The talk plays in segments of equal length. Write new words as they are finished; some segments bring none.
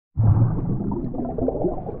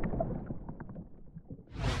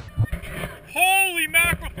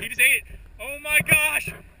my gosh!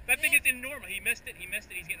 That thing is enormous. He missed it. He missed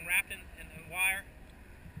it. He's getting wrapped in wire.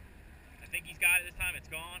 I think he's got it this time. It's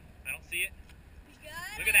gone. I don't see it.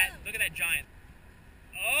 Look at that. Look at that giant.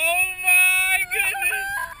 Oh my goodness!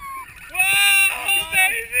 Wow,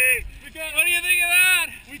 baby! What do you think of that?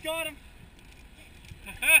 We got him.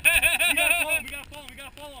 We gotta follow him. We gotta follow him. We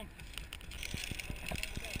gotta follow him.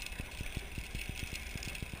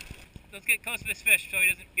 Let's get close to this fish so he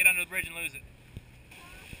doesn't get under the bridge and lose it.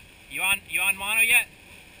 You on mono yet?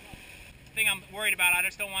 The thing I'm worried about, I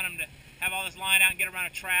just don't want him to have all this line out and get around a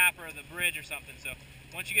trap or the bridge or something. So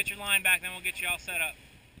once you get your line back, then we'll get you all set up.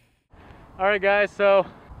 Alright guys, so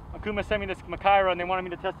Okuma sent me this Makaira and they wanted me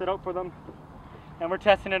to test it out for them. And we're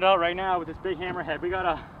testing it out right now with this big hammerhead.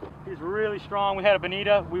 He's really strong. We had a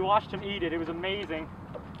Bonito. We watched him eat it. It was amazing.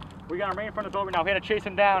 We got him right in front of the boat right now. We had to chase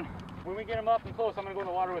him down. When we get him up and close, I'm gonna go in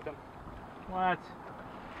the water with him. What?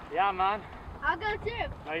 Yeah, man. I'll go too.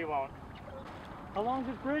 No, you won't. How long is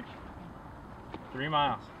this bridge? 3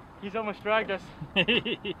 miles. He's almost dragged us. 3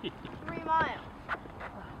 miles.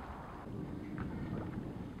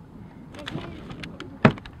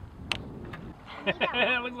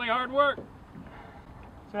 It looks like hard work.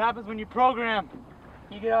 That's what happens when you program.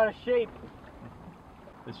 You get out of shape.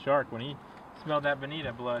 This shark, when he smelled that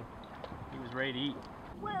Bonito blood, he was ready to eat.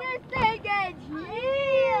 This thing is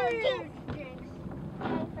huge!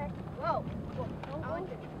 Whoa.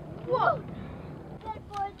 Whoa.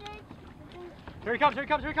 Here he comes, here he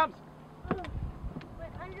comes, here he comes. We're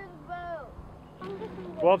under the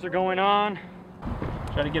boat. Gloves are going on.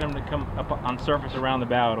 Try to get him to come up on surface around the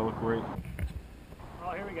bow. It'll look great.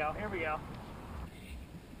 Oh, here we go, here we go.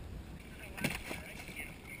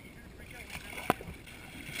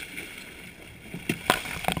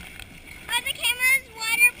 Are the cameras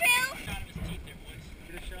waterproof?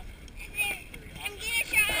 I'm getting a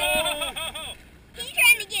shot. Oh! He's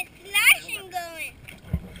trying to get slashing going.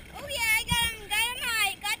 Oh yeah, I got him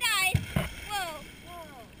high, got the ice. Whoa.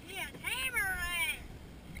 Yeah, Hammerhead.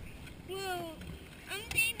 Whoa. I'm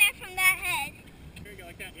seeing that from that head. Here you go,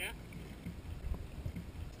 like that, yeah?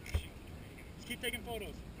 Just keep taking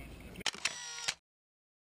photos.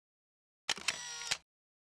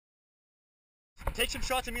 Take some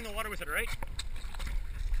shots of me in the water with it, alright?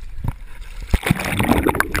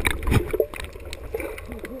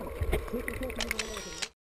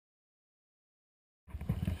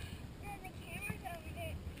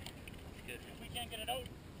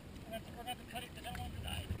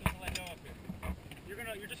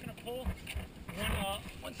 You're just gonna pull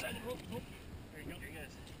one side of the rope. Oh, there you go. There he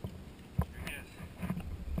goes.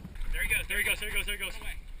 There he goes. There he goes. There he goes. There he goes. I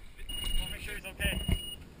want to make sure he's okay.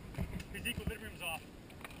 His equilibrium's off.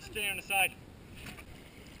 Stay on the side.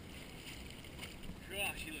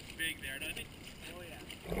 Gosh, he looks big there, doesn't he? Oh yeah.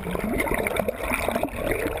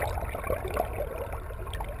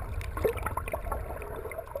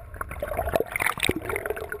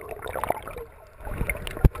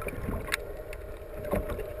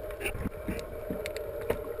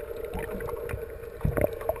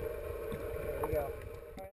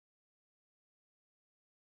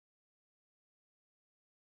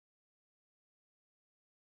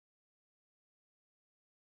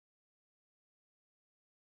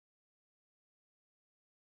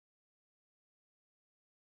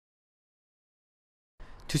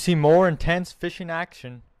 To see more intense fishing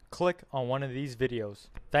action, click on one of these videos.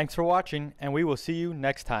 Thanks for watching, and we will see you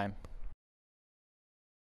next time.